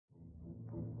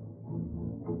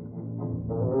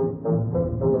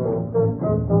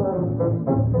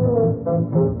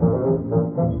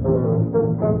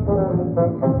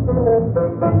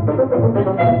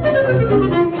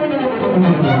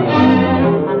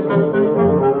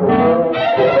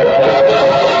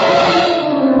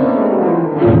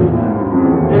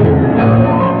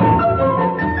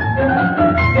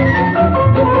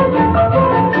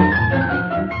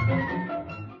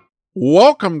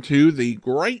Welcome to the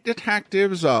Great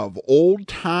Detectives of Old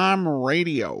Time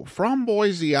Radio. From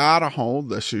Boise, Idaho,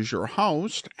 this is your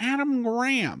host, Adam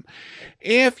Graham.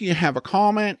 If you have a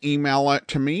comment, email it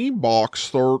to me,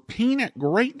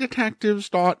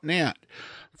 box13@greatdetectives.net.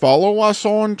 Follow us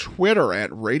on Twitter at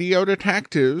Radio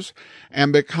Detectives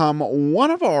and become one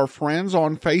of our friends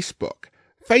on Facebook,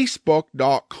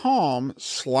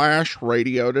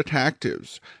 facebook.com/Radio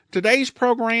Detectives. Today's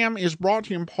program is brought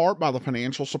to you in part by the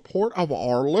financial support of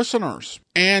our listeners.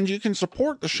 And you can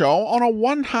support the show on a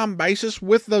one-time basis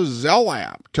with the Zelle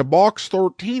app to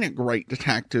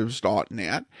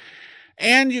box13@greatdetectives.net.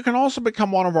 And you can also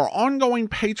become one of our ongoing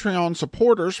Patreon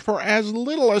supporters for as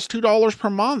little as $2 per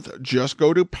month. Just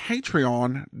go to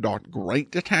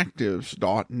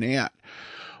patreon.greatdetectives.net.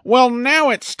 Well, now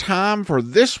it's time for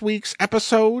this week's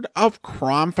episode of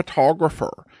Crime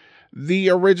Photographer. The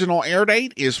original air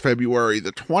date is February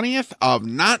the 20th of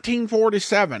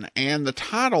 1947, and the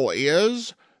title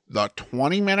is The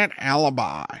 20-Minute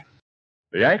Alibi.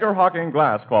 The Anchor Hocking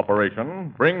Glass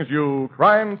Corporation brings you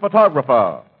Crime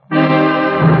Photographer.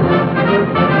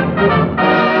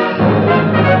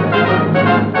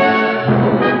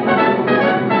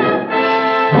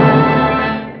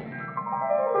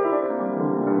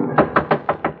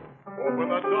 Open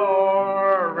the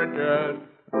door, Richard.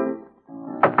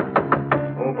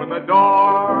 Open the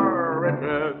door,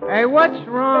 Richard. Hey, what's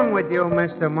wrong with you,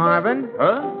 Mr. Marvin?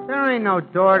 Huh? There ain't no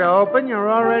door to open.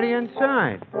 You're already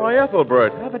inside. Why,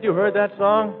 Ethelbert, haven't you heard that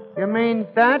song? You mean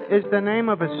that is the name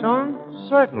of a song?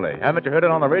 Certainly. Haven't you heard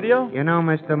it on the radio? You know,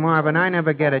 Mr. Marvin, I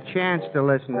never get a chance to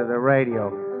listen to the radio.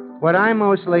 What I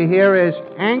mostly hear is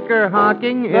Anchor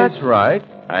Hocking is... That's right.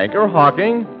 Anchor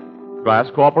Hocking Glass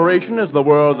Corporation is the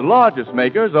world's largest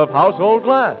makers of household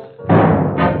glass.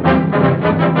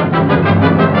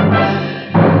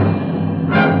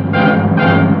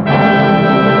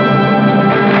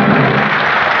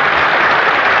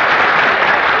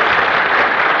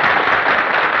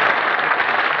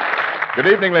 Good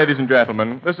evening, ladies and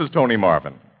gentlemen. This is Tony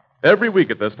Marvin. Every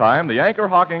week at this time, the Anchor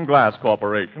Hocking Glass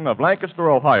Corporation of Lancaster,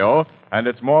 Ohio, and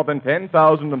its more than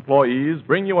 10,000 employees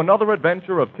bring you another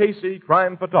adventure of Casey,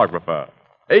 crime photographer,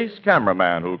 ace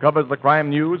cameraman who covers the crime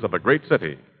news of a great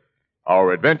city.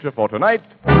 Our adventure for tonight,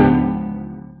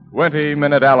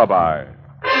 20-Minute Alibi.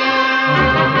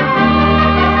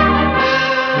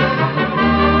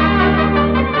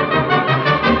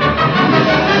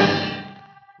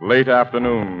 Late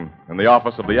afternoon, in the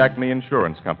office of the Acme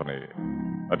Insurance Company.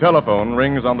 A telephone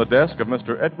rings on the desk of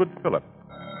Mr. Edward Phillips.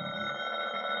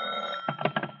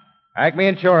 Acme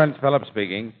Insurance, Phillips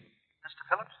speaking. Mr.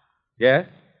 Phillips? Yes?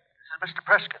 This is Mr.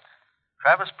 Prescott.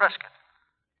 Travis Prescott.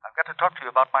 I've got to talk to you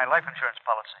about my life insurance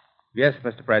policy. Yes,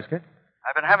 Mr. Prescott.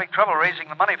 I've been having trouble raising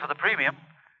the money for the premium.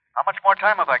 How much more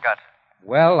time have I got?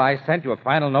 Well, I sent you a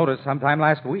final notice sometime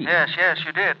last week. Yes,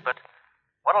 you did, but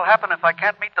what'll happen if I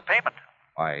can't meet the payment?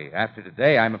 Why, after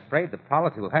today, I'm afraid the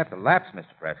policy will have to lapse,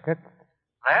 Mr. Prescott.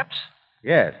 Lapse?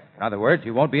 Yes. In other words,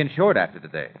 you won't be insured after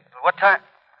today. What time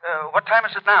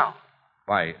is it now?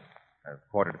 Why,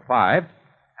 4:45. And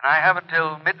I have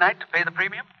until midnight to pay the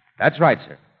premium? That's right,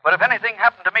 sir. But if anything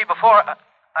happened to me before, the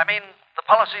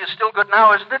policy is still good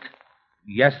now, isn't it?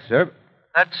 Yes, sir.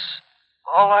 That's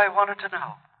all I wanted to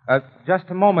know. Just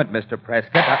a moment, Mr.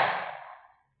 Prescott.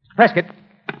 Mr. Prescott?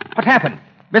 What happened?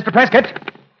 Mr. Prescott?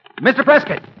 Mr.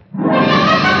 Prescott!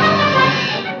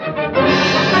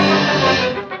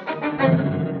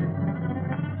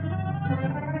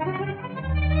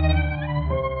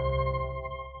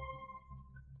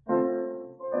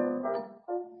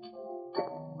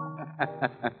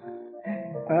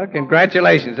 Well,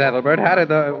 congratulations, Ethelbert.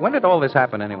 When did all this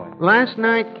happen, anyway? Last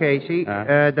night, Casey,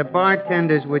 the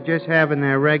bartenders were just having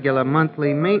their regular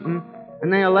monthly meeting,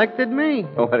 and they elected me.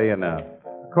 What do you know?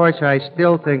 Of course, I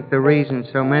still think the reason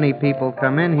so many people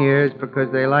come in here is because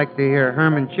they like to hear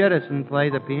Herman Chittison play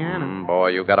the piano. Boy,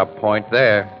 you got a point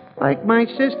there. Like my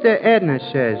sister Edna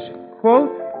says,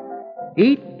 quote,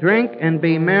 eat, drink, and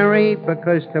be merry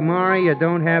because tomorrow you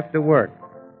don't have to work.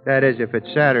 That is, if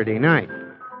it's Saturday night.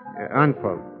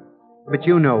 Unquote. But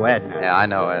you know Edna. Yeah, I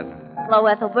know Edna. Hello,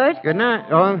 Ethelbert. Good night.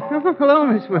 Oh, hello,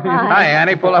 Miss Williams. Hi,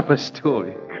 Annie. Pull up a stool.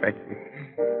 You crazy.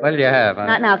 What did you have, honey?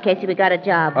 Not now, Casey. We got a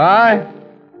job. Why?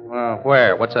 Well,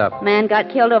 where? What's up? Man got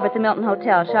killed over at the Milton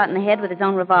Hotel, shot in the head with his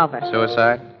own revolver.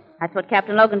 Suicide? That's what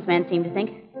Captain Logan's men seem to think.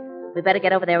 We better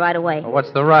get over there right away. Well,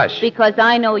 what's the rush? Because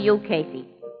I know you, Casey.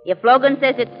 If Logan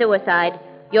says it's suicide,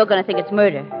 you're going to think it's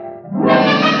murder.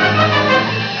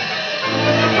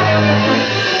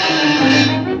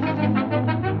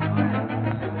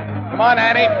 Come on,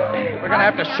 Annie. We're going to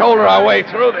have to shoulder our way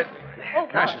through this. Oh,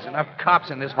 Gosh, there's enough cops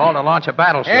in this hall to launch a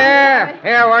battleship. Here,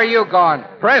 where are you going?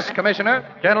 Press, Commissioner.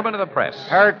 Gentlemen of the press.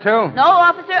 Her too? No,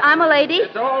 officer, I'm a lady.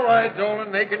 It's all right,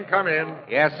 Dolan. They can come in.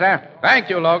 Yes, sir. Thank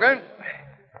you, Logan.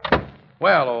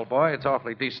 Well, old boy, it's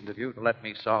awfully decent of you to let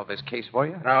me solve this case for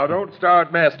you. Now, don't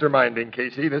start masterminding,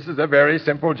 Casey. This is a very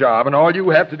simple job, and all you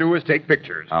have to do is take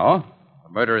pictures. Oh?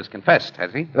 The murderer's confessed,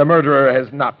 has he? The murderer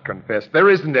has not confessed. There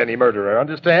isn't any murderer,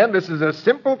 understand? This is a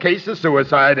simple case of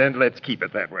suicide, and let's keep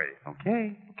it that way.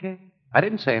 Okay. I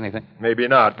didn't say anything. Maybe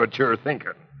not, but you're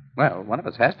thinking. Well, one of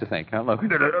us has to think, huh, Logan?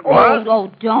 What? Oh,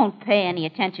 don't pay any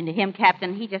attention to him,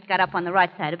 Captain. He just got up on the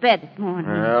right side of bed this morning.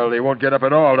 Well, he won't get up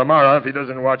at all tomorrow if he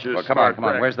doesn't watch his Well, come on.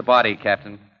 crack. Where's the body,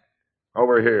 Captain?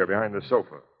 Over here, behind the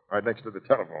sofa, right next to the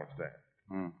telephone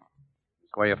stand.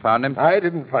 That's where you found him? I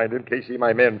didn't find him, Casey.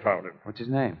 My men found him. What's his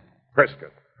name?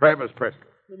 Prescott. Travis Prescott.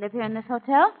 You live here in this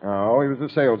hotel? Oh, he was a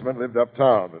salesman, lived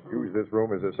uptown, but used this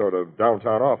room as a sort of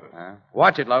downtown office.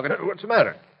 Watch it, Logan. What's the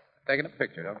matter? Taking a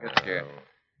picture. Don't get scared.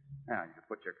 Now, you can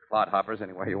put your clodhoppers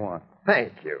anywhere you want.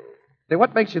 Thank you. Say,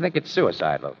 what makes you think it's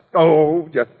suicide, Logan? Oh,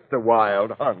 just a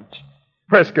wild hunch.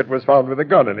 Prescott was found with a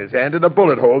gun in his hand and a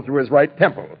bullet hole through his right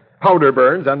temple. Powder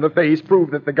burns on the face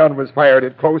prove that the gun was fired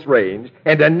at close range,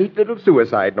 and a neat little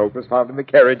suicide note was found in the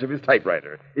carriage of his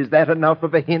typewriter. Is that enough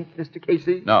of a hint, Mr.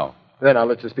 Casey? No. Then I'll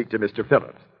let you speak to Mr.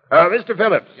 Phillips. Mr.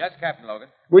 Phillips. Yes, Captain Logan.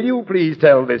 Will you please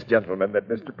tell this gentleman that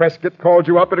Mr. Prescott called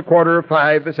you up at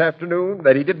 5:15 this afternoon,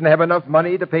 that he didn't have enough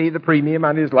money to pay the premium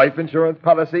on his life insurance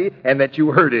policy, and that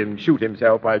you heard him shoot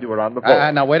himself while you were on the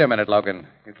phone? Now, wait a minute, Logan.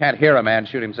 You can't hear a man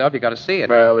shoot himself. You got to see it.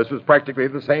 Well, this was practically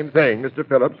the same thing. Mr.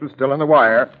 Phillips was still on the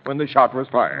wire when the shot was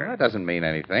fired. That doesn't mean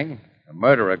anything. A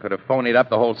murderer could have phonied up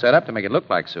the whole setup to make it look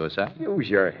like suicide. Use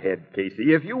your head,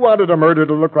 Casey. If you wanted a murder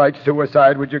to look like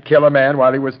suicide, would you kill a man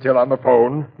while he was still on the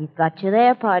phone? He's got you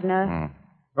there, partner.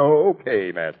 Oh,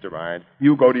 okay, Mastermind.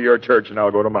 You go to your church and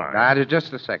I'll go to mine. Now,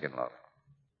 just a second, Logan.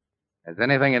 Has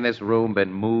anything in this room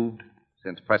been moved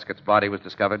since Prescott's body was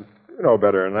discovered? You know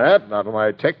better than that. Not till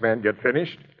my tech men get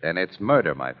finished. Then it's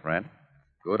murder, my friend.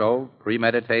 Good old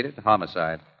premeditated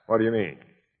homicide. What do you mean?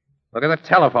 Look at the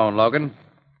telephone, Logan.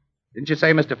 Didn't you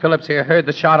say Mr. Phillips here heard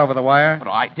the shot over the wire? But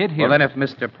I did hear. Well, then if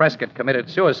Mr. Prescott committed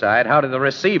suicide, how did the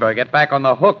receiver get back on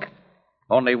the hook?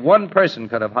 Only one person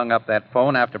could have hung up that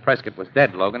phone after Prescott was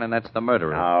dead, Logan, and that's the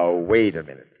murderer. Now, wait a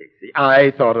minute, Casey.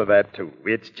 I thought of that, too.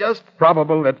 It's just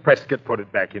probable that Prescott put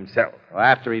it back himself. Well,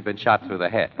 after he'd been shot through the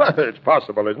head. Well, it's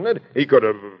possible, isn't it? He could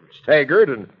have staggered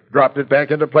and dropped it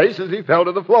back into place as he fell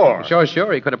to the floor. Sure.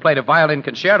 He could have played a violin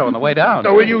concerto on the way down.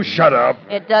 So will you shut up?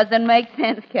 It doesn't make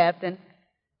sense, Captain.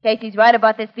 Casey's right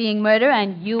about this being murder,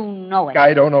 and you know it.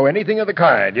 I don't know anything of the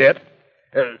kind yet.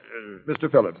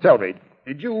 Mr. Phillips, tell me,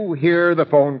 did you hear the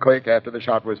phone click after the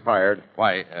shot was fired?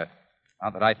 Why,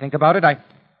 now that I think about it,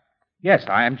 Yes,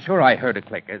 I am sure I heard a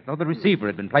click, as though the receiver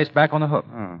had been placed back on the hook.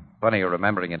 Funny you're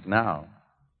remembering it now.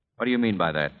 What do you mean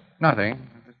by that? Nothing.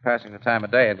 Just passing the time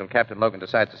of day until Captain Logan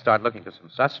decides to start looking for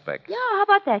some suspects. Yeah, how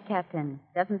about that, Captain?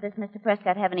 Doesn't this Mr.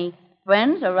 Prescott have any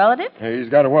friends or relatives? He's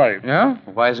got a wife. Yeah?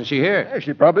 Why isn't she here? Yeah,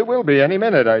 she probably will be any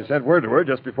minute. I sent word to her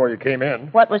just before you came in.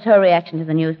 What was her reaction to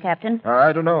the news, Captain?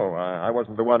 I don't know. I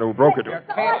wasn't the one who broke it to her.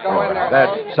 Can't go in there.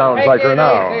 That sounds like her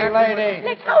now. Easy, lady.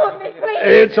 Let go of me, please.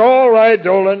 It's all right,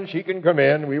 Dolan. She can come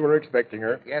in. We were expecting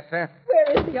her. Yes, sir.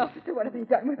 Where is the officer? What have they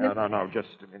done with him? No. Just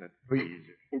a minute, please.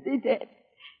 Is he dead?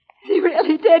 Is he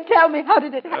really dead? Tell me, how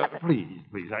did it happen? Please.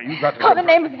 You've got to... Oh, the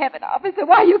name of heaven, officer.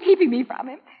 Why are you keeping me from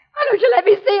him? Why don't you let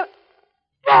me see him?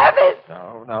 Travis!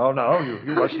 No.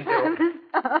 You mustn't go. Travis,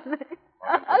 darling.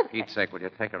 For Pete's sake, will you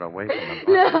take her away from him?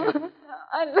 No,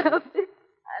 I love him.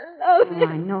 Oh,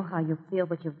 I know how you feel,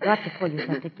 but you've got to pull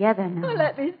yourself together now. Oh,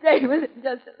 let me stay with him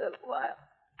just a little while.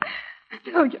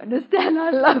 Don't you understand?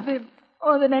 I love him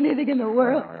more than anything in the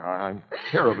world. I'm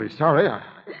terribly sorry. I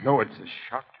know it's a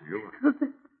shock to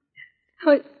you.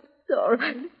 Oh, it's all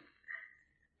right.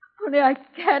 Only I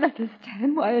can't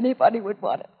understand why anybody would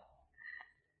want it.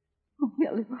 Who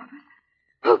killed him, officer?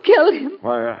 Who killed him?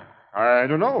 Why, I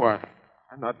don't know.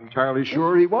 I'm not entirely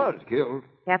sure he was killed.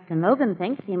 Captain Logan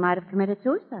thinks he might have committed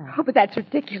suicide. Oh, but that's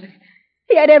ridiculous.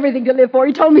 He had everything to live for.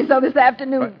 He told me so this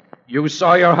afternoon. You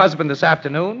saw your husband this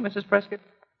afternoon, Mrs. Prescott?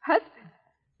 Husband?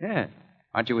 Yeah.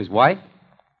 Aren't you his wife?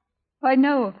 Why,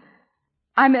 no.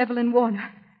 I'm Evelyn Warner.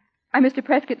 I'm Mr.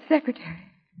 Prescott's secretary.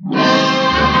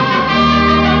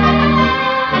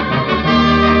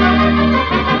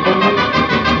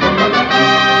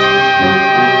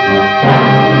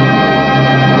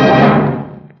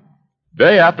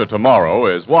 Day after tomorrow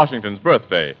is Washington's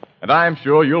birthday, and I'm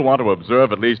sure you'll want to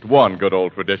observe at least one good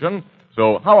old tradition.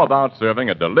 So how about serving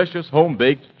a delicious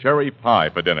home-baked cherry pie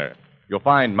for dinner? You'll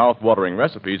find mouth-watering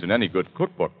recipes in any good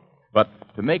cookbook. But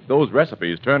to make those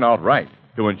recipes turn out right,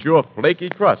 to ensure flaky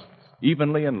crusts,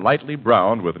 evenly and lightly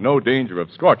browned with no danger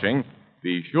of scorching,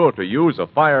 be sure to use a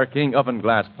Fire King oven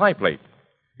glass pie plate.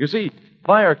 You see,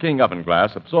 Fire King oven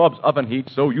glass absorbs oven heat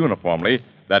so uniformly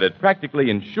that it practically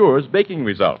ensures baking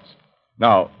results.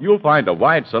 Now, you'll find a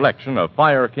wide selection of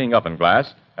Fire King oven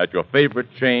glass at your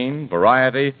favorite chain,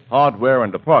 variety, hardware,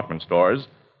 and department stores,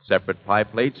 separate pie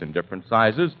plates in different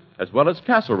sizes, as well as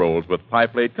casseroles with pie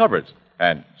plate covers,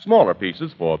 and smaller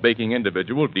pieces for baking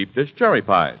individual deep dish cherry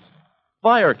pies.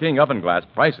 Fire King oven glass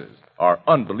prices are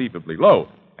unbelievably low,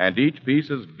 and each piece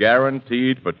is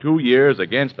guaranteed for 2 years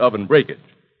against oven breakage.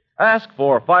 Ask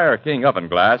for Fire King oven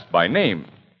glass by name,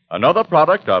 another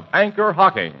product of Anchor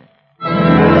Hocking. A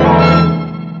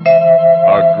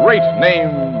great name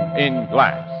in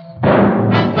glass.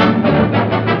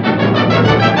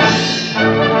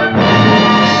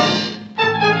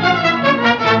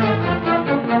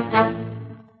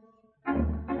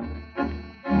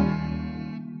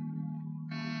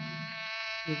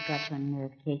 You've got your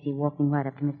nerve, Casey, walking right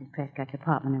up to Mrs. Prescott's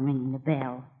apartment and ringing the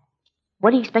bell.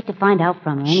 What do you expect to find out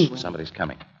from her anyway? Somebody's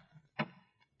coming.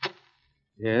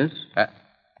 Yes?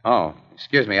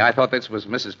 Excuse me. I thought this was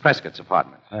Mrs. Prescott's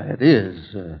apartment. It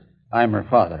is. I'm her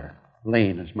father.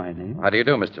 Lane is my name. How do you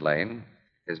do, Mr. Lane?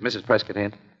 Is Mrs. Prescott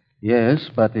in? Yes,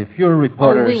 but if you're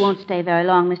reporters... Oh, we won't stay very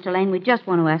long, Mr. Lane. We just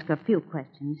want to ask her a few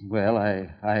questions. Well,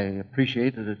 I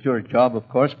appreciate that it's your job, of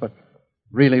course, but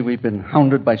really we've been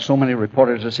hounded by so many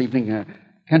reporters this evening.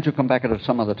 Can't you come back at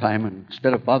some other time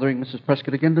instead of bothering Mrs.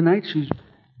 Prescott again tonight? She's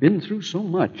been through so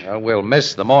much. We'll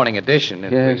miss the morning edition.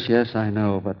 Yes, I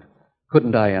know, but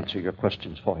couldn't I answer your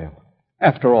questions for you?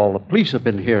 After all, the police have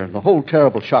been here, and the whole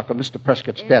terrible shock of Mr.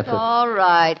 Prescott's death. It's all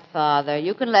right, Father.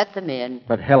 You can let them in.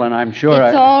 But, Helen, I'm sure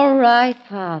It's all right,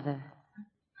 Father.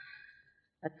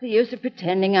 What's the use of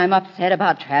pretending I'm upset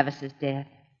about Travis's death?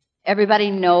 Everybody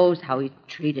knows how he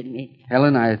treated me.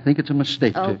 Helen, I think it's a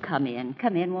mistake Oh, come in,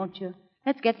 won't you?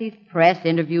 Let's get these press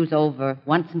interviews over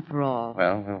once and for all.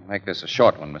 Well, we'll make this a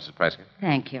short one, Mrs. Prescott.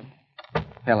 Thank you.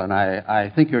 Helen, I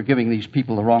think you're giving these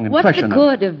people the wrong impression. What's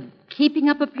the good of keeping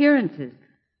up appearances?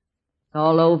 It's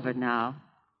all over now.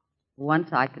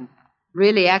 Once I can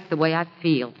really act the way I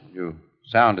feel. You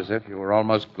sound as if you were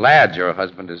almost glad your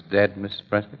husband is dead, Mrs.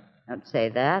 Prescott. Don't say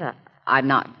that. I'm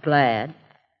not glad.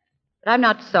 But I'm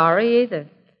not sorry either.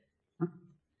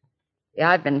 Yeah,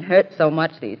 I've been hurt so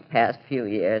much these past few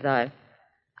years.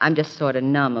 I'm just sort of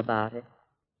numb about it.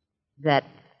 Does that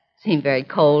seem very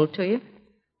cold to you?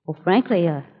 Well, frankly,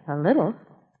 a little.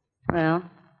 Well,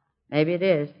 maybe it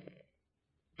is.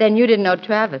 Then you didn't know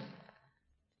Travis.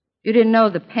 You didn't know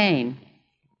the pain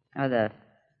or the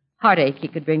heartache he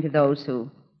could bring to those who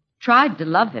tried to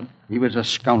love him. He was a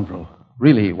scoundrel.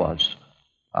 Really he was.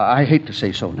 I hate to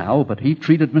say so now, but he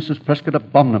treated Mrs. Prescott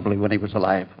abominably when he was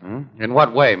alive. In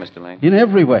what way, Mr. Lane? In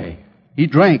every way. He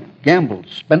drank, gambled,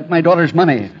 spent my daughter's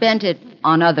money. Spent it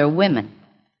on other women.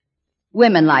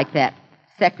 Women like that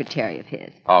secretary of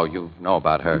his. Oh, you know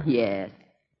about her? Yes.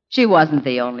 She wasn't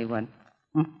the only one.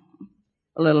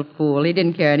 A little fool. He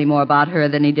didn't care any more about her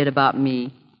than he did about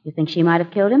me. You think she might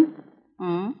have killed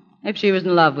him? If she was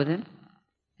in love with him.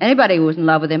 Anybody who was in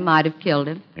love with him might have killed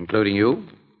him. Including you?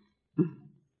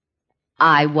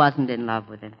 I wasn't in love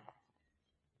with him.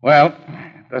 Well,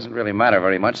 it doesn't really matter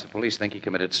very much. The police think he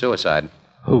committed suicide.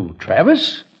 Who,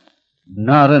 Travis?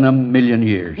 Not in a million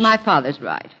years. My father's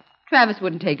right. Travis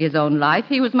wouldn't take his own life.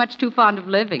 He was much too fond of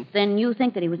living. Then you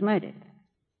think that he was murdered?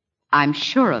 I'm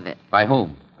sure of it. By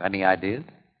whom? Any ideas?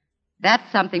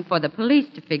 That's something for the police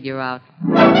to figure out.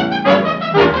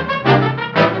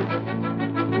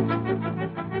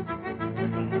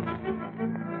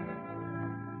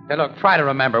 Hey, look, try to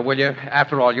remember, will you?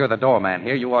 After all, you're the doorman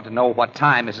here. You ought to know what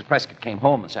time Mrs. Prescott came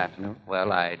home this afternoon.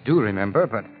 Well, I do remember,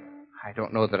 but I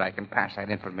don't know that I can pass that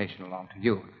information along to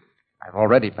you. I've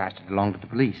already passed it along to the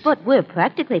police. But we're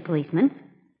practically policemen.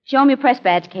 Show 'em your press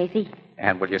badge, Casey.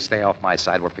 And will you stay off my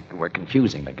side? We're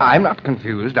confusing the guy. I'm not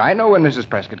confused. I know when Mrs.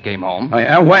 Prescott came home. Oh,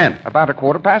 yeah? When? About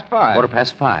 5:15.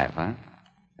 5:15, huh?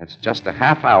 That's just a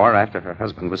half hour after her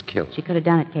husband was killed. She could have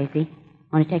done it, Casey.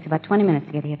 Only takes about 20 minutes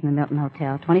to get here from the Milton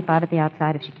Hotel. 25 at the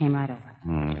outside if she came right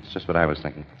over. That's just what I was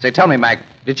thinking. Say, tell me, Mac,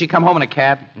 did she come home in a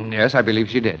cab? Yes, I believe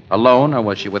she did. Alone, or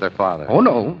was she with her father? Oh,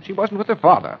 no, she wasn't with her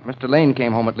father. Mr. Lane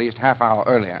came home at least half hour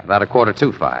earlier. About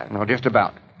 5:45. No, just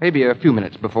about. Maybe a few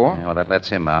minutes before. Yeah, well, that lets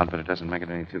him out, but it doesn't make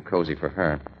it any too cozy for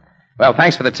her. Well,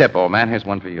 thanks for the tip, old man. Here's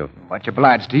one for you. Much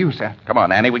obliged to you, sir. Come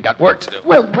on, Annie, we got work to do.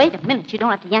 Well, wait a minute. You don't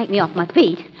have to yank me off my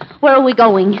feet. Where are we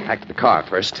going? Back to the car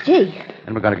first. Gee.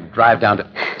 And we're going to drive down to...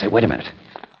 Say, wait a minute.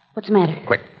 What's the matter?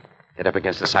 Quick. Get up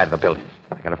against the side of the building.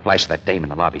 I got a flash of that dame in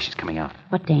the lobby. She's coming out.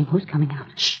 What dame? Who's coming out?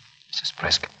 Shh. Mrs.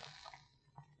 Prescott.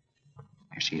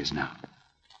 There she is now.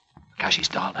 Look how she's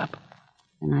dolled up.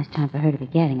 A nice time for her to be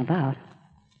gadding about.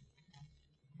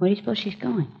 Where do you suppose she's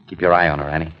going? Keep your eye on her,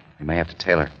 Annie. We may have to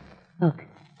tail her. Look.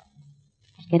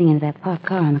 She's getting into that parked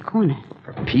car on the corner.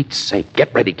 For Pete's sake,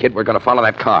 get ready, kid. We're going to follow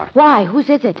that car. Why? Whose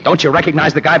is it? Don't you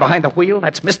recognize the guy behind the wheel?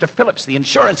 That's Mr. Phillips, the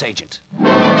insurance agent.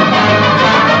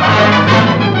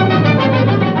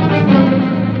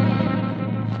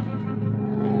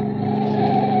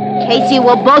 Casey,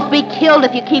 we'll both be killed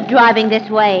if you keep driving this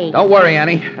way. Don't worry,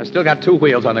 Annie. I've still got 2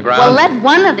 wheels on the ground. Well, let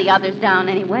one of the others down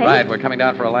anyway. Right, we're coming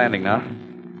down for a landing now.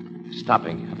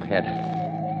 Stopping up ahead.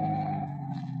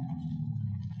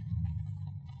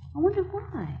 I wonder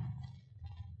why.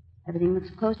 Everything looks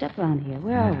closed up around here.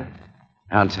 Where are we?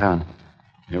 Downtown,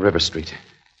 near River Street.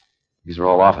 These are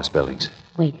all office buildings.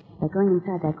 Wait, they're going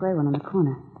inside that gray one on the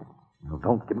corner. Well,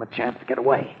 don't give them a chance to get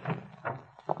away.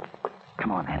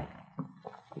 Come on, Annie.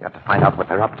 We got to find out what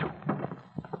they're up to.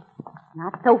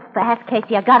 Not so fast,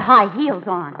 Casey. I got high heels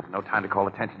on. No time to call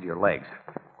attention to your legs.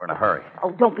 We're in a hurry.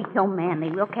 Oh, don't be so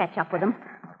manly. We'll catch up with them.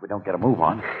 If we don't get a move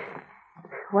on.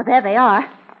 Well, there they are.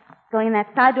 Going in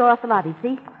that side door off the lobby,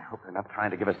 see? I hope they're not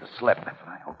trying to give us the slip. That's what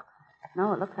I hope.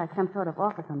 No, it looks like some sort of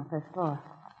office on the first floor.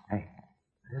 Hey,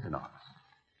 there's an office.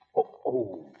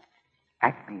 Oh.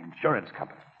 Acme Insurance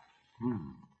Company.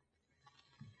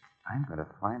 I'm going to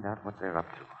find out what they're up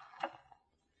to.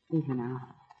 Easy now.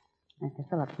 Mr.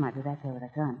 Phillips might be back there with a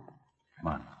gun. Come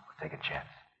on, we'll take a chance.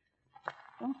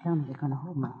 Don't tell me you're going to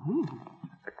hold my hand.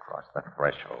 Across the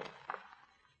threshold.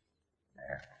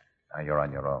 There. Now you're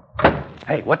on your own.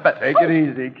 Hey, what the... Take it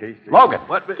easy, Casey. Logan!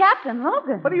 What? Captain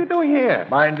Logan. What are you doing here?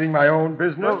 Minding my own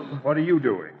business? What are you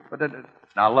doing?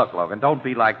 Now, look, Logan, don't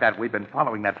be like that. We've been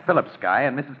following that Phillips guy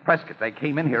and Mrs. Prescott. They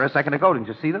came in here a second ago. Didn't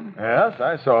you see them? Yes,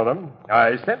 I saw them.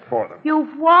 I sent for them. You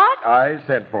what? I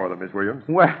sent for them, Miss Williams.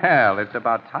 Well, it's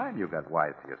about time you got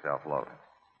wise to yourself, Logan.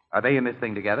 Are they in this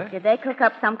thing together? Did they cook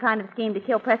up some kind of scheme to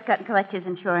kill Prescott and collect his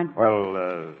insurance?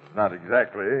 Well, not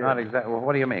exactly. Not exactly. Well,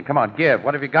 what do you mean? Come on, give.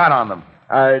 What have you got on them?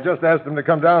 I just asked them to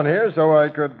come down here so I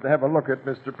could have a look at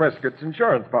Mr. Prescott's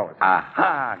insurance policy.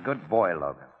 Aha! Good boy,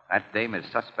 Logan. That dame is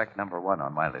suspect number 1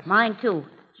 on my list. Mine, too.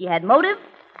 She had motive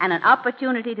and an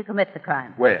opportunity to commit the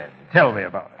crime. When? Tell me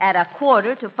about it. At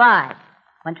 4:45,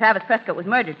 when Travis Prescott was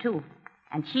murdered, too.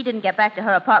 And she didn't get back to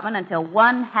her apartment until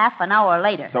 1/2 an hour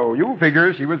later. So you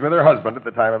figure she was with her husband at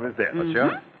the time of his death? Mm-hmm.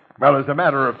 Sure. Well, as a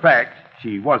matter of fact,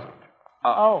 she wasn't.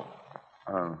 Oh.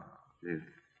 Oh, she's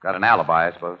got an alibi,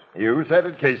 I suppose. You said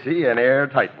it, Casey, an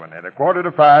airtight one. At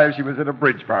 4:45, she was at a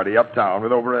bridge party uptown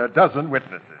with over a dozen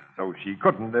witnesses, so she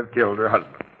couldn't have killed her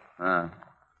husband. No,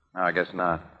 I guess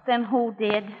not. Then who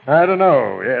did? I don't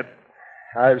know yet.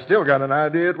 I've still got an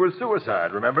idea it was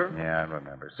suicide, remember? Yeah, I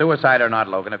remember. Suicide or not,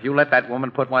 Logan, if you let that woman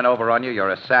put one over on you, you're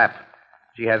a sap.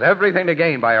 She has everything to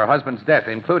gain by her husband's death,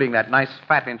 including that nice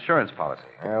fat insurance policy.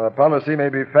 Well, the policy may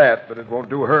be fat, but it won't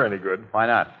do her any good. Why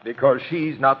not? Because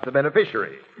she's not the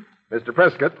beneficiary. Mr.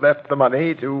 Prescott left the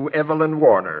money to Evelyn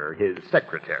Warner, his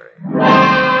secretary.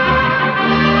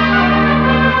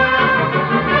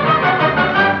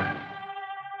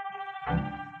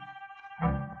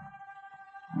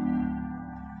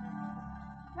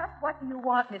 What do you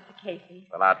want, Mr. Casey?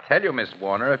 Well, I'll tell you, Miss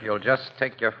Warner, if you'll just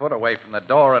take your foot away from the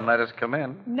door and let us come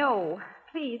in. No.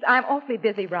 Please, I'm awfully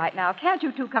busy right now. Can't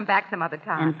you two come back some other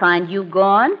time? And find you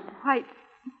gone? Why,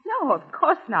 no, of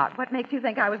course not. What makes you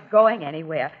think I was going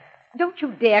anywhere? Don't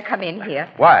you dare come in here.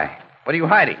 Why? What are you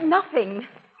hiding? Nothing.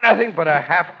 Nothing but a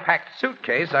half-packed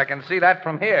suitcase. I can see that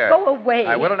from here. Go away.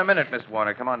 I will in a minute, Miss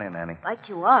Warner. Come on in, Annie. Like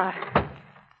you are.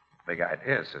 Big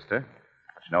idea, sister.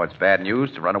 But you know it's bad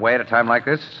news to run away at a time like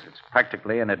this. It's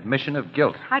practically an admission of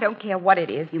guilt. I don't care what it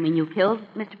is. You mean you killed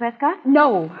Mr. Prescott?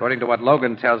 No. According to what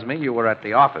Logan tells me, you were at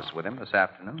the office with him this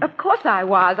afternoon. Of course I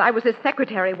was. I was his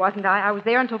secretary, wasn't I? I was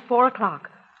there until 4 o'clock.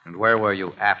 And where were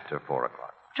you after 4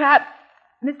 o'clock?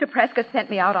 Mr. Prescott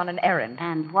sent me out on an errand.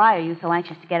 And why are you so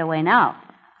anxious to get away now?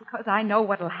 Because I know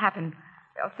what'll happen.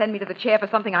 They'll send me to the chair for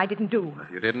something I didn't do.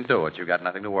 If you didn't do it, you got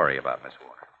nothing to worry about, Miss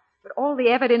Warner. But all the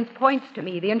evidence points to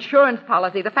me. The insurance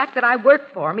policy, the fact that I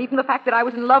worked for him, even the fact that I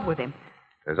was in love with him.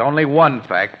 There's only one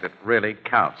fact that really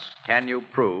counts. Can you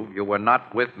prove you were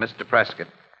not with Mr. Prescott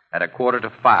at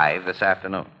 4:45 this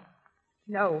afternoon?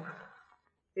 No.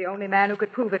 The only man who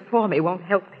could prove it for me won't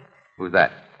help me. Who's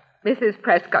that? Mrs.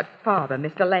 Prescott's father,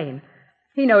 Mr. Lane.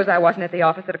 He knows I wasn't at the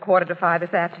office at 4:45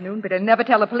 this afternoon, but he'll never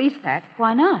tell the police that.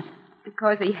 Why not?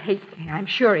 Because he hates me. I'm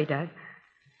sure he does.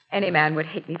 Any man would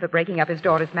hate me for breaking up his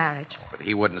daughter's marriage. But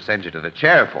he wouldn't send you to the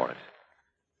chair for it.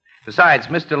 Besides,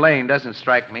 Mr. Lane doesn't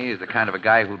strike me as the kind of a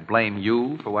guy who'd blame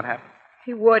you for what happened.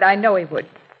 He would. I know he would.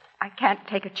 I can't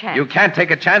take a chance. You can't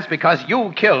take a chance because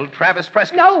you killed Travis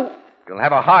Prescott. No. You'll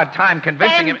have a hard time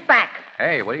convincing him. Stand back.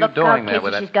 Hey, what are you Look doing out, there Casey,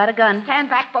 with that? she's got a gun. Stand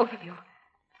back, both of you.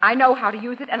 I know how to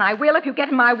use it, and I will if you get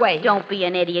in my way. Don't be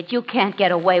an idiot. You can't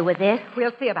get away with this.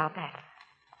 We'll see about that.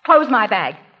 Close my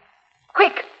bag.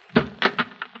 Quick.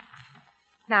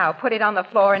 Now, put it on the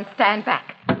floor and stand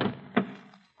back.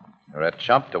 You're a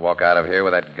chump to walk out of here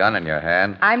with that gun in your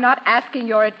hand. I'm not asking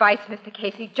your advice, Mr.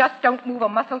 Casey. Just don't move a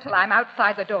muscle till I'm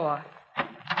outside the door.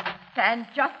 Stand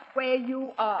just where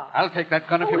you are. I'll take that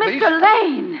gun if you Mr. please.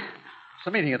 Lane! What's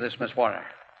the meaning of this, Miss Warner?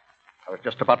 I was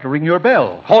just about to ring your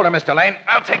bell. Hold her, Mr. Lane.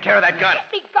 I'll take care of that gun.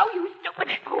 Let me go, you stupid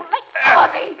fool. Let go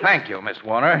of me. Thank you, Miss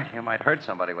Warner. You might hurt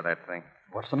somebody with that thing.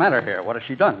 What's the matter here? What has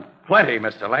she done? Plenty,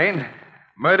 Mr. Lane.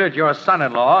 Murdered your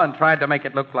son-in-law and tried to make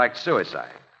it look like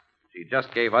suicide. She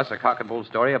just gave us a cock and bull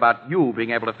story about you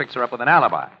being able to fix her up with an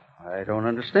alibi. I don't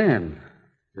understand.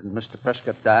 Didn't Mr.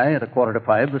 Prescott die at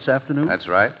 5:15 this afternoon? That's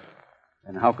right.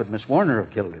 And how could Miss Warner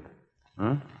have killed him?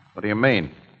 What do you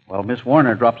mean? Well, Miss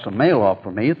Warner dropped some mail off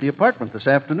for me at the apartment this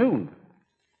afternoon.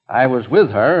 I was with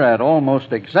her at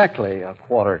almost exactly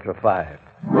 5:15.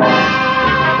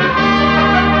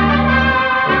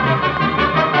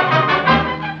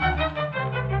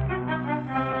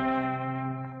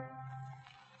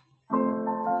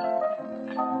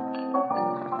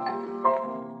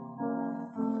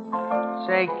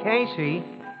 Say, Casey,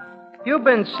 you've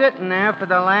been sitting there for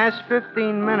the last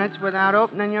 15 minutes without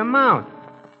opening your mouth.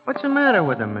 What's the matter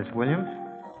with him, Miss Williams?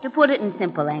 To put it in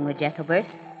simple language, Ethelbert,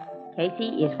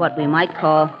 Casey is what we might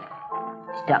call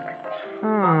stuck.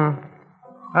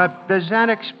 Does that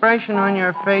expression on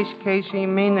your face, Casey,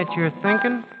 mean that you're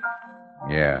thinking?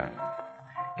 Yeah.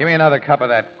 Give me another cup of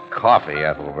that coffee,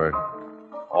 Ethelbert.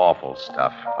 Awful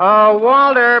stuff. Oh,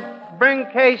 Walter, bring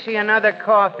Casey another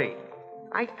coffee.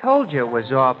 I told you it was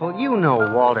awful. You know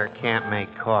Walter can't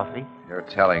make coffee. You're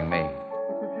telling me.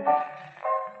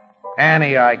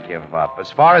 Annie, I give up.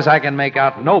 As far as I can make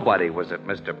out, nobody was at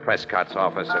Mr. Prescott's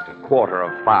office at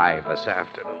 5:15 this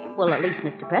afternoon. Well, at least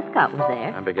Mr. Prescott was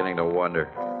there. I'm beginning to wonder.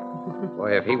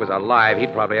 Boy, if he was alive,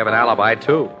 he'd probably have an alibi,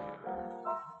 too.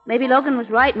 Maybe Logan was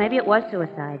right. Maybe it was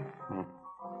suicide.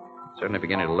 Certainly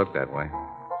beginning to look that way.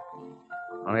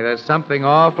 Only there's something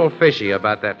awful fishy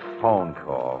about that phone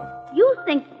call. You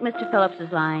think Mr. Phillips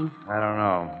is lying? I don't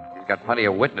know. He's got plenty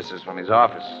of witnesses from his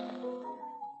office.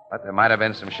 But there might have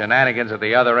been some shenanigans at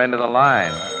the other end of the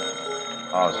line.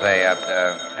 Oh, say,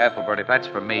 Ethelbert, if that's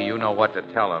for me, you know what to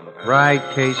tell him. Right,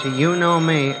 Casey. You know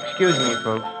me. Excuse me,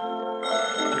 folks.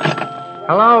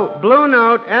 Hello, Blue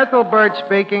Note. Ethelbert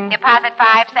speaking. Deposit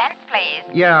 5 cents, please.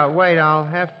 Yeah, wait. I'll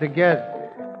have to get...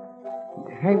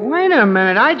 Hey, wait a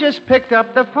minute. I just picked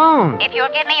up the phone. If you'll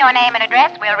give me your name and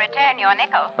address, we'll return your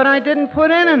nickel. But I didn't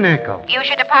put in a nickel. You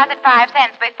should deposit 5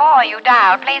 cents before you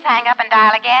dial. Please hang up and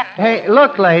dial again. Hey,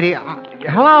 look, lady.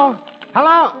 Hello?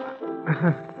 Hello?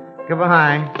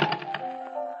 Goodbye.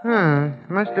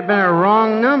 Must have been a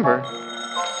wrong number.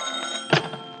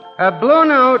 Blue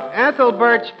Note,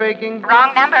 Ethelbert speaking.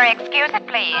 Wrong number. Excuse it,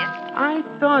 please. I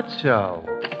thought so.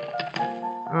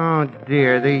 Oh,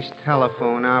 dear, these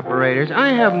telephone operators. I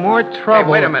have more trouble. Hey,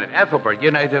 wait a minute, Ethelbert.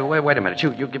 You know, wait a minute.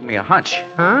 You give me a hunch.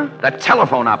 Huh? That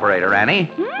telephone operator,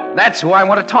 Annie. That's who I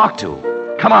want to talk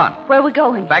to. Come on. Where are we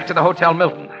going? Back to the Hotel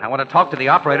Milton. I want to talk to the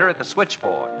operator at the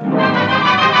switchboard.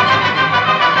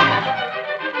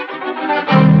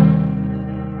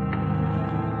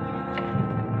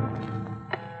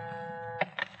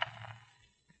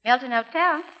 Milton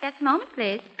Hotel. Just a moment,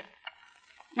 please.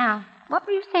 Now, what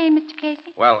were you saying, Mr.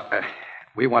 Casey? Well,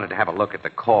 we wanted to have a look at the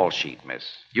call sheet, miss.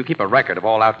 You keep a record of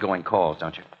all outgoing calls,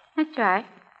 don't you? That's right.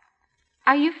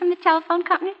 Are you from the telephone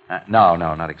company? No,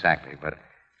 not exactly. But,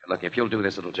 look, if you'll do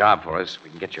this little job for us, we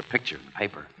can get your picture in the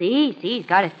paper. See, he's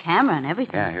got his camera and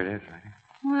everything. Yeah, here it is, right here.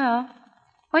 Well,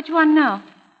 what do you want to know?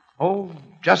 Oh,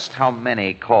 just how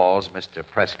many calls Mr.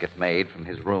 Prescott made from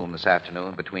his room this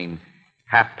afternoon between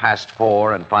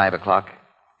 4:30 and 5 o'clock?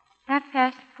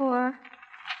 4:30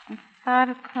 and 5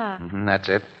 o'clock. That's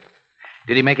it.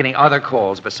 Did he make any other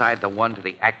calls beside the one to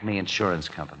the Acme Insurance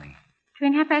Company?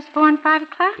 Between 4:30 and 5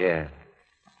 o'clock? Yeah.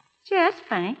 Gee, that's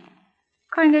funny.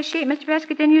 According to the sheet, Mr.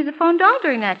 Prescott didn't use the phone at all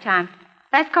during that time.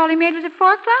 Last call he made was at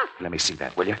 4 o'clock. Let me see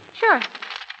that, will you? Sure.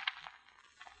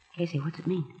 Casey, what's it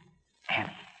mean? Annie,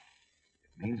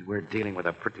 it means we're dealing with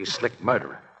a pretty slick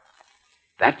murderer.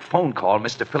 That phone call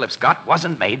Mr. Phillips got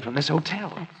wasn't made from this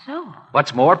hotel. That's so.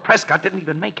 What's more, Prescott didn't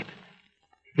even make it.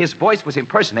 His voice was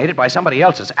impersonated by somebody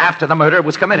else's after the murder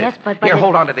was committed. Yes, but Here,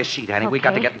 hold on to this sheet, Annie. Okay. We've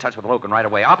got to get in touch with Logan right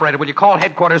away. Operator, will you call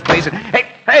headquarters, please?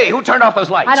 Hey, who turned off those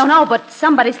lights? I don't know, but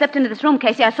somebody slipped into this room,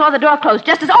 Casey. I saw the door close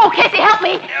just as... Oh, Casey, help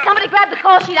me! Somebody grabbed the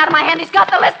call sheet out of my hand. He's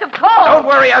got the list of calls. Don't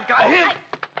worry, I've got him.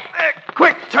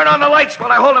 Quick, turn on the lights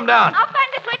while I hold him down. I'll find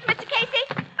the switch, Mr.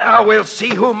 Casey. Now we'll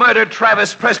see who murdered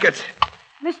Travis Prescott.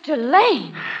 Mr.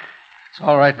 Lane. It's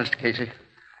all right, Mr. Casey.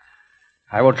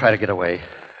 I won't try to get away.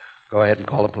 Go ahead and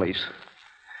call the police.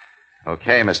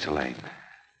 Okay, Mr. Lane.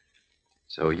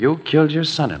 So you killed your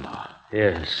son-in-law?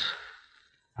 Yes.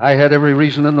 I had every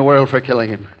reason in the world for killing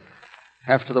him.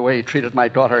 After the way he treated my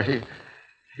daughter, he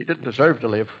didn't deserve to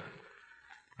live.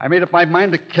 I made up my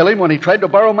mind to kill him when he tried to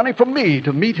borrow money from me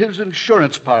to meet his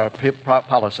insurance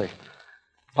policy.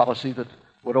 Policy that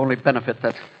would only benefit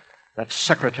that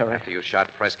secretary. After you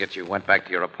shot Prescott, you went back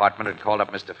to your apartment and called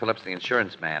up Mr. Phillips, the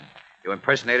insurance man. You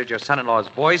impersonated your son-in-law's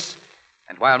voice,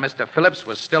 and while Mr. Phillips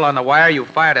was still on the wire, you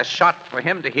fired a shot for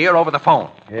him to hear over the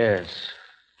phone. Yes.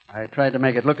 I tried to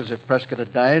make it look as if Prescott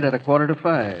had died at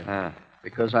 5:15.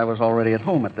 Because I was already at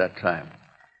home at that time.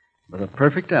 With a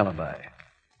perfect alibi.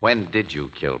 When did you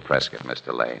kill Prescott,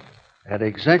 Mr. Lane? At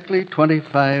exactly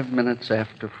 25 minutes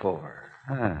after 4.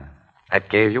 That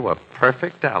gave you a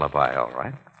perfect alibi, all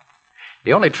right.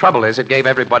 The only trouble is it gave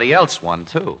everybody else one,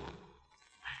 too.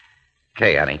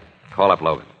 Okay, Annie. Call up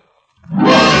Logan.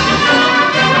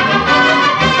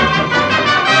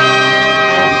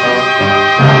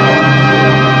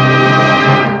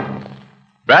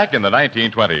 Back in the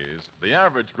 1920s, the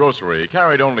average grocery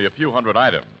carried only a few hundred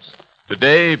items.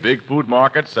 Today, big food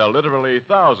markets sell literally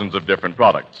thousands of different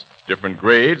products, different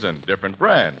grades and different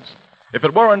brands. If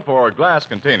it weren't for glass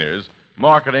containers,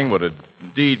 marketing would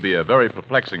indeed be a very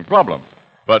perplexing problem.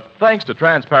 But thanks to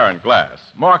transparent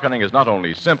glass, marketing is not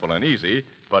only simple and easy,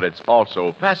 but it's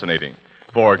also fascinating.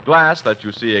 For glass lets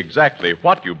you see exactly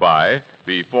what you buy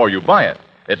before you buy it.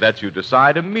 It lets you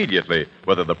decide immediately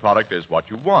whether the product is what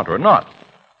you want or not.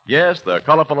 Yes, the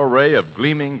colorful array of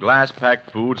gleaming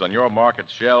glass-packed foods on your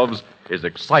market's shelves is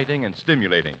exciting and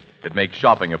stimulating. It makes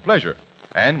shopping a pleasure.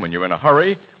 And when you're in a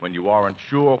hurry, when you aren't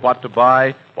sure what to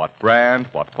buy, what brand,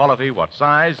 what quality, what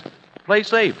size, play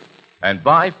safe and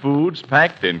buy foods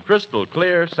packed in crystal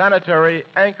clear, sanitary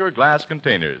Anchor glass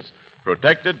containers,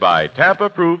 protected by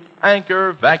tamper-proof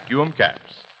Anchor vacuum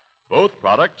caps. Both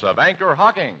products of Anchor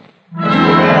Hocking.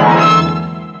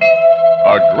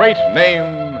 A great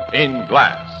name in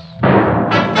glass.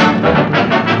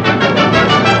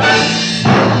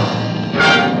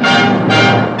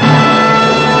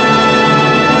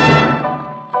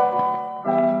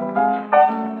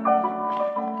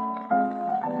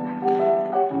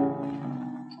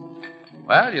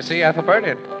 Well, you see, Ethelbert,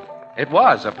 it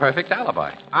was a perfect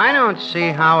alibi. I don't see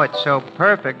how it's so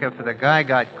perfect if the guy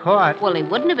got caught. Well, he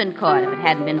wouldn't have been caught if it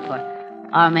hadn't been for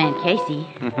our man Casey.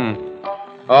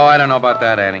 Oh, I don't know about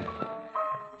that, Annie.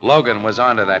 Logan was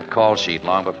onto that call sheet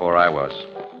long before I was.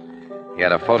 He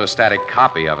had a photostatic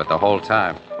copy of it the whole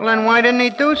time. Well, then why didn't he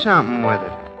do something with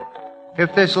it?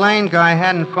 If this Lane guy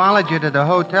hadn't followed you to the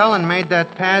hotel and made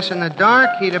that pass in the dark,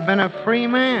 he'd have been a free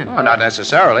man. Oh, not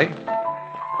necessarily.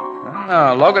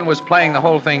 No, Logan was playing the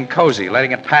whole thing cozy,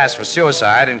 letting it pass for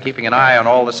suicide and keeping an eye on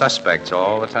all the suspects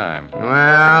all the time.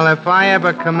 Well, if I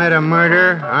ever commit a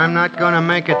murder, I'm not going to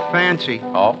make it fancy.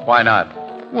 Oh, why not?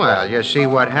 Well, you see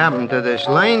what happened to this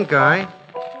Lane guy.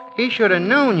 He should have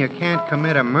known you can't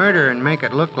commit a murder and make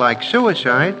it look like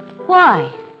suicide.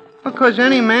 Why? Because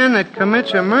any man that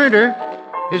commits a murder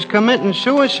is committing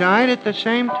suicide at the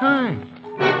same time.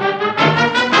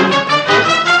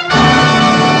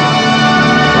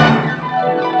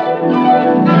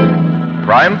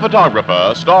 Crime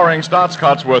Photographer, starring Stotts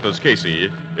Cotsworth as Casey,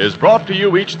 is brought to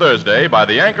you each Thursday by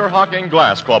the Anchor Hocking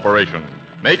Glass Corporation,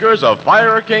 makers of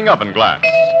Fire King Oven Glass,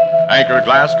 Anchor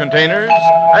Glass Containers,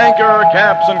 Anchor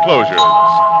Caps and Closures.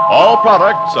 All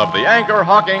products of the Anchor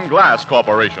Hocking Glass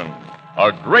Corporation.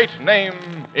 A great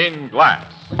name in glass.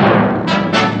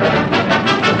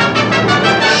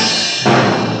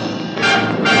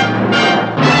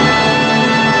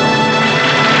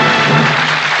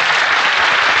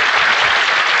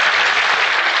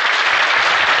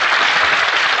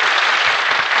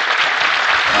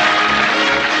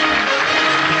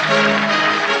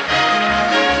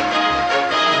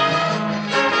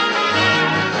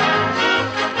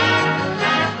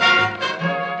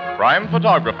 Crime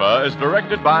Photographer is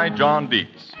directed by John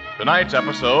Dietz. Tonight's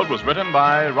episode was written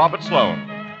by Robert Sloan.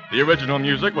 The original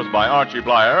music was by Archie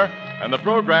Blyer, and the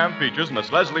program features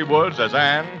Miss Leslie Woods as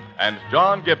Anne and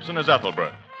John Gibson as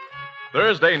Ethelbert.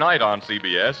 Thursday night on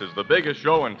CBS is the biggest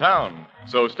show in town,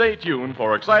 so stay tuned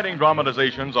for exciting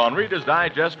dramatizations on Reader's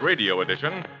Digest Radio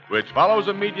Edition, which follows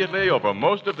immediately over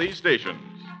most of these stations.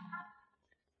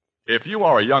 If you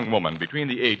are a young woman between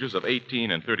the ages of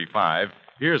 18 and 35,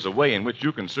 here's a way in which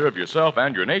you can serve yourself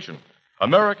and your nation.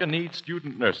 America needs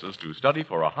student nurses to study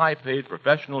for a high-paid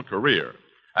professional career.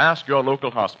 Ask your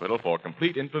local hospital for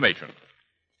complete information.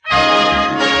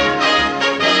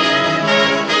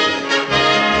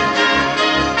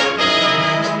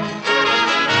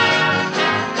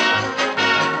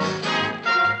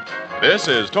 This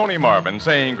is Tony Marvin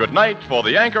saying goodnight for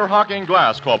the Anchor Hocking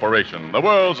Glass Corporation, the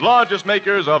world's largest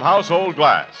makers of household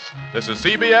glass. This is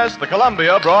CBS, the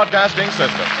Columbia Broadcasting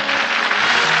System.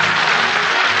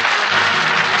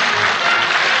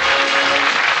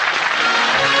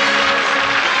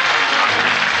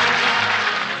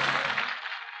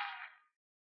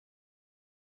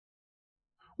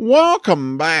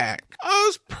 Welcome back. Oh,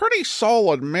 it's a pretty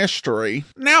solid mystery.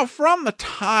 Now, from the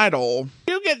title,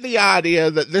 you get the idea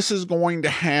that this is going to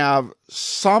have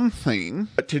something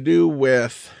to do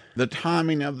with the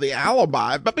timing of the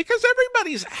alibi, but because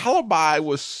everybody's alibi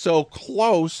was so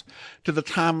close to the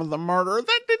time of the murder,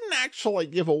 that didn't actually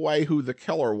give away who the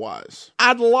killer was.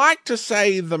 I'd like to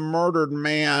say the murdered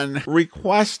man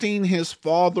requesting his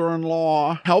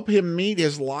father-in-law help him meet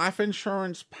his life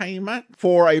insurance payment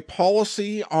for a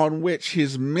policy on which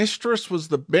his mistress was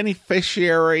the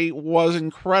beneficiary was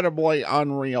incredibly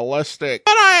unrealistic,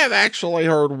 but I have actually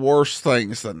heard worse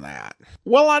things than that.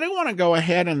 Well, I do want to go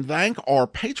ahead and thank our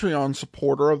Patreon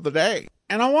supporter of the day.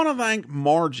 And I want to thank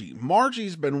Margie.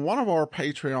 Margie's been one of our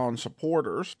Patreon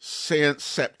supporters since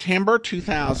September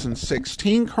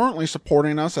 2016, currently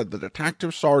supporting us at the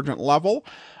detective sergeant level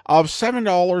of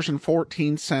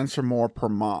 $7.14 or more per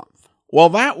month. Well,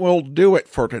 that will do it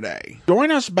for today.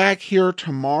 Join us back here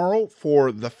tomorrow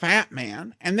for The Fat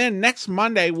Man, and then next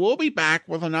Monday we'll be back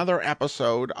with another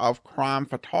episode of Crime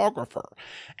Photographer.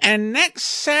 And next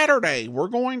Saturday we're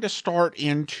going to start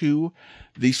into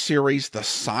the series The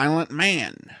Silent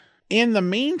Man. In the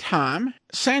meantime,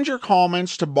 send your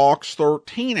comments to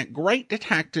box13 at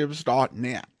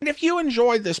greatdetectives.net. And if you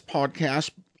enjoyed this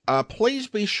podcast, please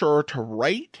be sure to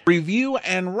rate, review,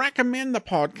 and recommend the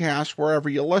podcast wherever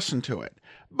you listen to it.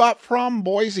 But from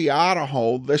Boise,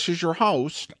 Idaho, this is your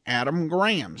host, Adam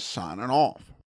Graham, signing off.